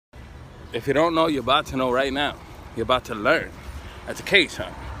If you don't know, you're about to know right now. You're about to learn. That's the case, huh?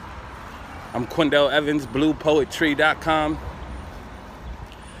 I'm Quindell Evans, BluePoetry.com,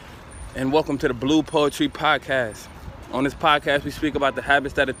 and welcome to the Blue Poetry Podcast. On this podcast, we speak about the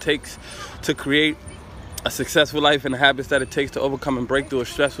habits that it takes to create a successful life and the habits that it takes to overcome and break through a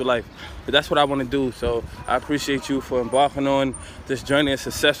stressful life. But that's what I want to do. So I appreciate you for embarking on this journey of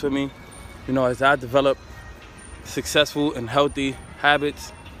success with me. You know, as I develop successful and healthy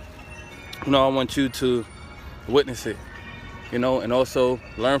habits, you know, I want you to witness it, you know, and also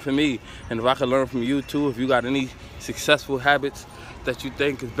learn from me. And if I can learn from you too, if you got any successful habits that you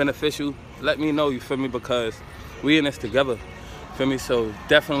think is beneficial, let me know, you feel me? Because we in this together, feel me? So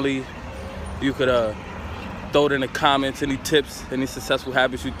definitely you could throw it in the comments, any tips, any successful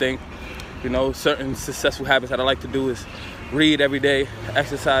habits you think. You know, certain successful habits that I like to do is read every day,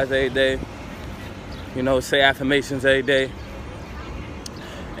 exercise every day, you know, say affirmations every day.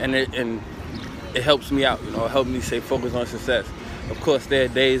 And it helps me out, you know, it helps me stay focused on success. Of course, there are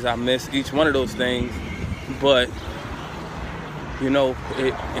days I miss each one of those things, but, you know,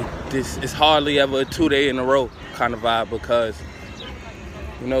 it's hardly ever a 2-day in a row kind of vibe, because,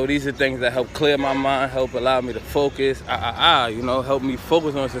 you know, these are things that help clear my mind, help allow me to focus, you know, help me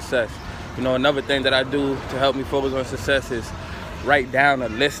focus on success. You know, another thing that I do to help me focus on success is write down a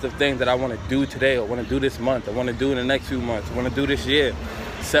list of things that I want to do today, or want to do this month, I want to do in the next few months, I want to do this year.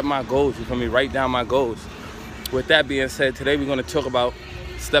 Set my goals, you feel me? Write down my goals. With that being said, today we're going to talk about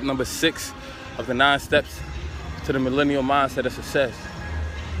step number 6 of the 9 steps to the millennial mindset of success.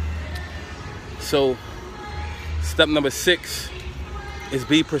 So, step number 6 is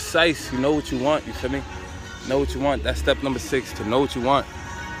be precise. You know what you want, you feel me? Know what you want. That's step number 6, to know what you want.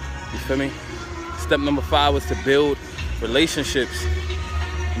 You feel me? Step number 5 was to build relationships,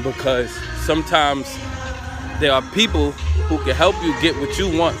 because sometimes there are people who can help you get what you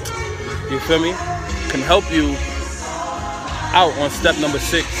want. You feel me? Can help you out on step number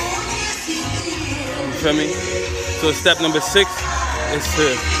 6. You feel me? So step number 6 is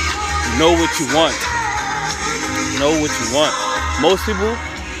to know what you want. Know what you want. Most people,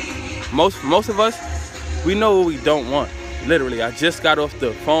 most of us, we know what we don't want. Literally, I just got off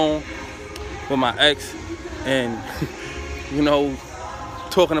the phone with my ex, and you know,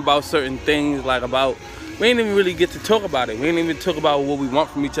 talking about certain things, like about, we ain't even really get to talk about it. We ain't even talk about what we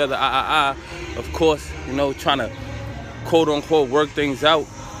want from each other. Of course, you know, trying to quote unquote work things out.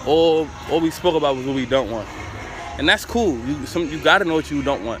 All we spoke about was what we don't want, and that's cool. You gotta know what you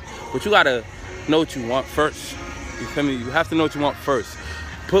don't want, but you gotta know what you want first. You feel me? You have to know what you want first.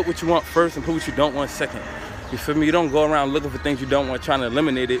 Put what you want first and put what you don't want second. You feel me? You don't go around looking for things you don't want, trying to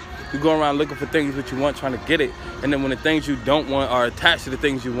eliminate it. You go around looking for things that you want, trying to get it. And then when the things you don't want are attached to the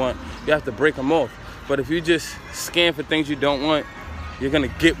things you want, you have to break them off. But if you just scan for things you don't want, you're going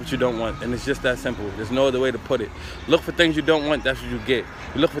to get what you don't want. And it's just that simple. There's no other way to put it. Look for things you don't want, that's what you get.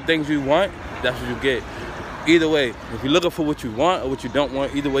 You look for things you want, that's what you get. Either way, if you're looking for what you want or what you don't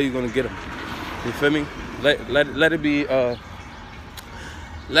want, either way you're going to get them. You feel me? Let it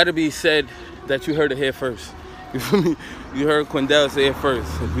be said that you heard it here first. You feel me? You heard Quindell say it first.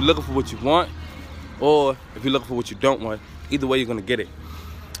 If you're looking for what you want, or if you're looking for what you don't want, either way you're going to get it.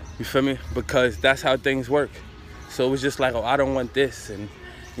 You feel me? Because that's how things work. So it was just like, oh, I don't want this, and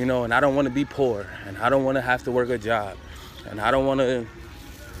you know, and I don't want to be poor, and I don't want to have to work a job, and I don't want to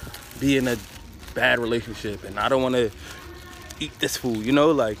be in a bad relationship, and I don't want to eat this food, you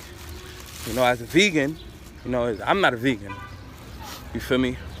know, like, you know, as a vegan, you know, I'm not a vegan. You feel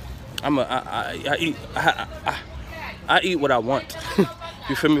me? I eat what I want.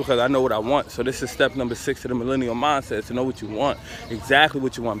 You feel me? Because I know what I want. So this is step number 6 to the millennial mindset, to know what you want. Exactly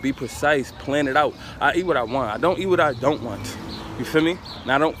what you want. Be precise. Plan it out. I eat what I want. I don't eat what I don't want. You feel me?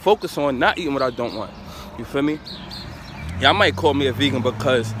 Now I don't focus on not eating what I don't want. You feel me? Y'all might call me a vegan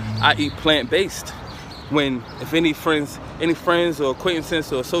because I eat plant-based. When, if any friends or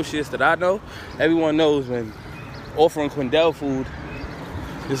acquaintances or associates that I know, everyone knows when offering Quindell food,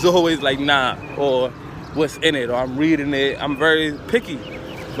 it's always like, nah, or what's in it, or I'm reading it. I'm very picky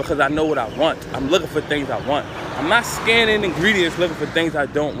because I know what I want. I'm looking for things I want. I'm not scanning ingredients looking for things I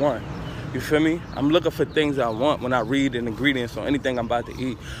don't want. You feel me? I'm looking for things I want when I read an ingredients on anything I'm about to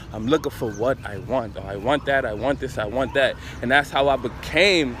eat. I'm looking for what I want. Oh, I want that, I want this, I want that. And that's how I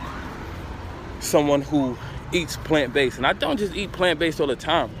became someone who eats plant-based. And I don't just eat plant-based all the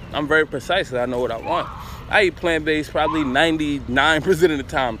time. I'm very precise, I know what I want. I eat plant-based probably 99% of the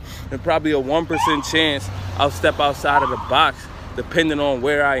time. And probably a 1% chance I'll step outside of the box depending on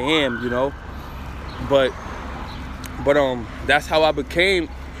where I am, you know. But that's how I became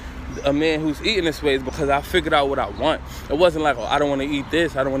a man who's eating this way is because I figured out what I want. It wasn't like, oh, I don't want to eat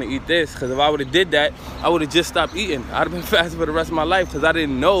this, I don't want to eat this. Because if I would have did that, I would have just stopped eating. I'd have been fasting for the rest of my life because I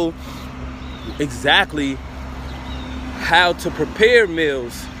didn't know exactly how to prepare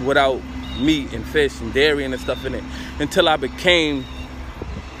meals without meat and fish and dairy and stuff in it until I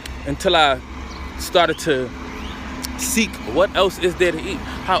started to seek what else is there to eat.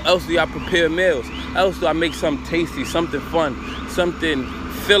 How else do I prepare meals? How else do I make something tasty, something fun, something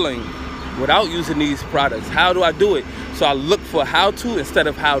filling without using these products? How do I do it? So I look for how to instead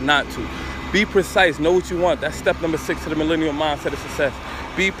of how not to. Be precise. Know what you want. That's step number 6 to the millennial mindset of success.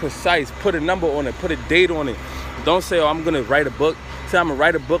 Be precise. Put a number on it. Put a date on it. Don't say, oh, I'm going to write a book. Say, I'm going to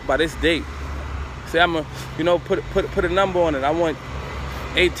write a book by this date. Say, I'm going to, put a number on it. I want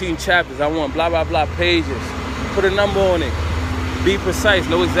 18 chapters. I want blah, blah, blah pages. Put a number on it. Be precise.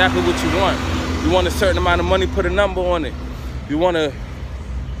 Know exactly what you want. You want a certain amount of money, put a number on it. You want a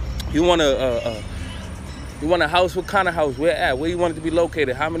house, what kind of house? Where at? Where you want it to be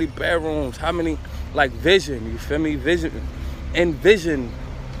located? How many bedrooms? How many, like, vision, you feel me? Envision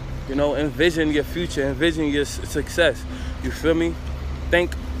your future, envision your success, you feel me?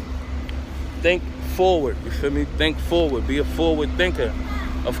 Think forward, you feel me? Think forward, be a forward thinker.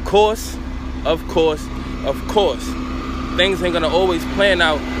 Of course, things ain't gonna always plan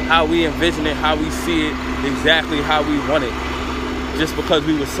out how we envision it, how we see it, exactly how we want it. Just because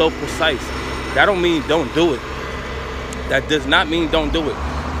we were so precise. That don't mean don't do it. That does not mean don't do it.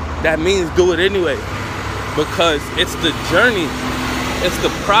 That means do it anyway. Because it's the journey, it's the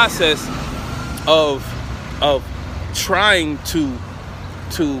process of trying to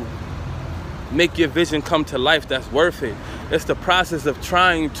make your vision come to life that's worth it. It's the process of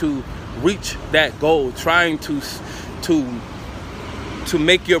trying to reach that goal, trying to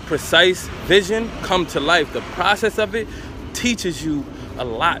make your precise vision come to life. The process of it teaches you a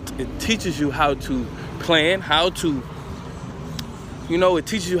lot. It teaches you how to plan, it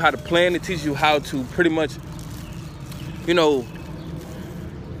teaches you how to plan. It teaches you how to pretty much,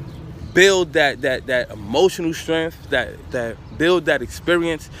 build that emotional strength, that build that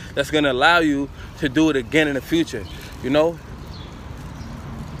experience that's gonna allow you to do it again in the future.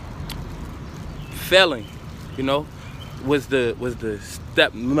 Failing, was the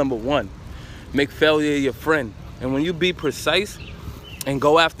step number 1. Make failure your friend. And when you be precise and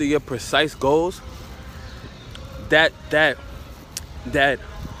go after your precise goals, that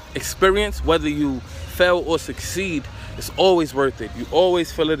experience, whether you fail or succeed, it's always worth it. You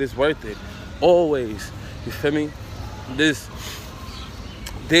always feel it is worth it. Always. You feel me? There's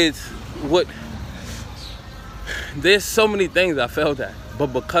so many things I failed at, but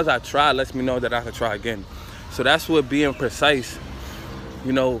because I tried lets me know that I can try again. So that's what being precise,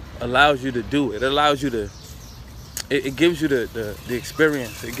 allows you to do. It allows you to, it gives you the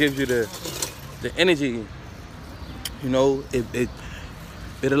experience. It gives you the energy. It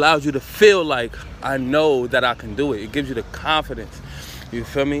allows you to feel like, I know that I can do it. It gives you the confidence. You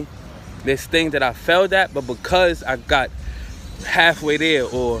feel me? There's things that I failed at, but because I got halfway there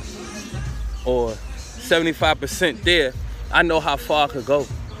or 75% there, I know how far I could go.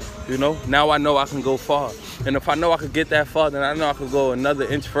 Now I know I can go far. And if I know I could get that far, then I know I could go another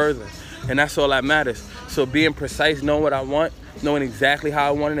inch further. And that's all that matters. So being precise, knowing what I want, knowing exactly how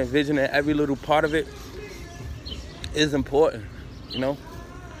I want it, envisioning every little part of it is important,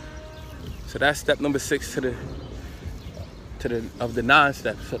 So that's step number 6 of the 9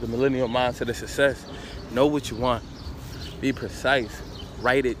 steps of the millennial mindset of success. Know what you want. Be precise.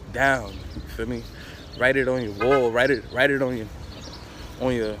 Write it down. You feel me? Write it on your wall. Write it on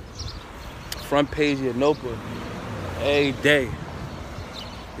your front page of your notebook every day.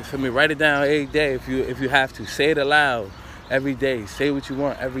 You feel me? Write it down every day if you have to. Say it aloud every day. Say what you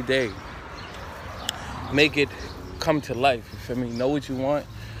want every day. Make it come to life. You feel me? Know what you want.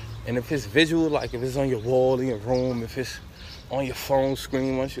 And if it's visual, like if it's on your wall in your room, if it's on your phone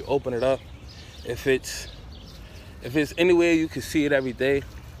screen once you open it up, if it's anywhere you can see it every day,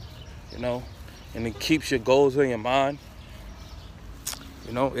 and it keeps your goals in your mind,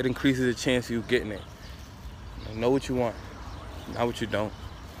 it increases the chance of you getting it. Know what you want, not what you don't.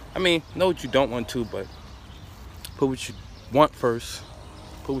 I mean, know what you don't want to, but put what you want first,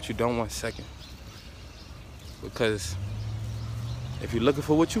 put what you don't want second. Because if you're looking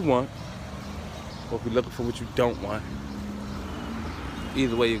for what you want, or if you're looking for what you don't want,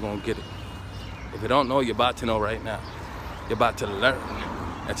 either way you're gonna get it. If you don't know, you're about to know right now. You're about to learn.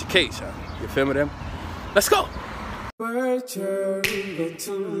 That's your case, huh? You feel me, them? Let's go!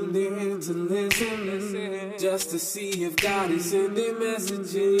 Tuned in to listen, just to see if God is sending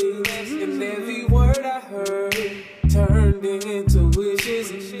messages. And every word I heard turned turned into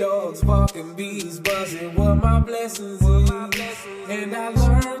wishes. Dogs barking, bees buzzing, what my blessings is. And I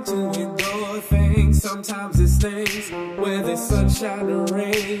learned to endure things, sometimes it stings. Whether sunshine or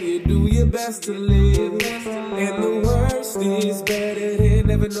rain, you do your best to live. And the worst is better than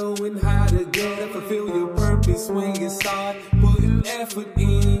never knowing how to get up, fulfill your purpose when you start putting effort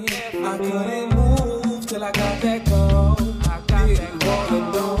in. I couldn't move till I got that call. Didn't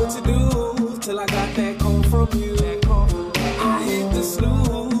wanna know what to do till I got that call from you. I hit the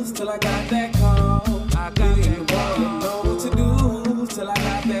snooze till I got that call. Didn't wanna know what to do till I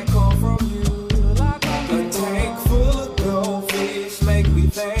got that call from you. A tank full of goldfish make me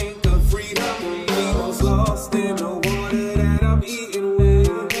think of freedom. Needles lost in the water that I'm eating with.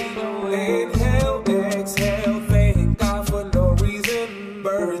 Inhale, exhale, thank God for no reason.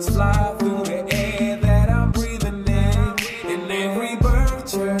 Birds fly through the air that I'm breathing in. And every bird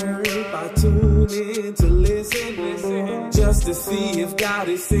chirp, I tune in to listen, just to see if God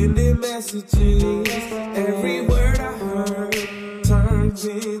is sending messages. Every word I heard turns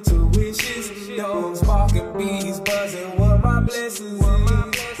into wishes. Dogs barking, bees buzzing, what my blessings is.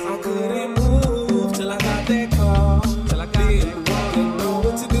 I couldn't move till I got that call. Didn't wanna know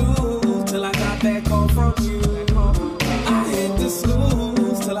what to do till I got that call from you. I hit the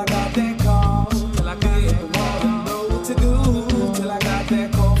snooze till I got that call. Didn't wanna know what to do till I got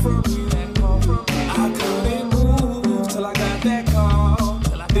that call from you. I couldn't move till I got that call.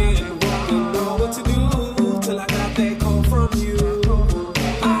 Didn't wanna know what to do till I got that call from you.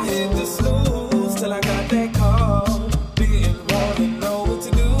 I hit the snooze till I got that call. Didn't wanna know what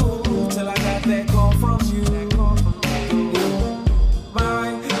to do till I got that call from you. My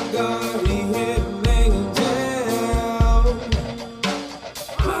guardian angel,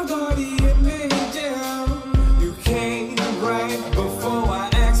 my guardian angel, you came right before I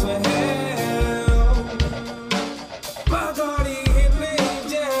asked for help. My guardian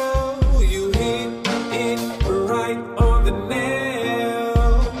angel, you hit it right on the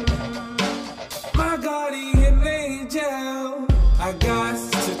nail. My guardian angel, I got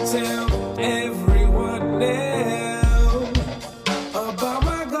to tell everyone else about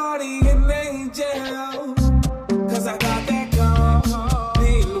my guardian angel, 'cause I got that call.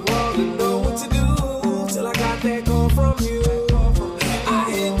 Didn't wanna know what to do till I got that call from you. I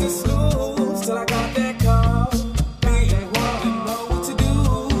hit the snooze till I got that call. Didn't wanna know what to do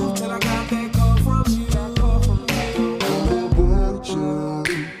till I got that call from you.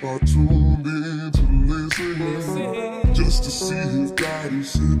 I tuned in to listen, just to see if God is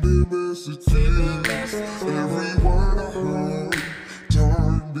sending messages. Every word I heard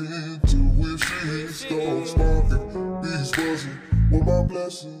turned into wishes. Dogs barking, bees buzzing, with my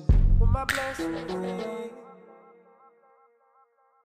blessing.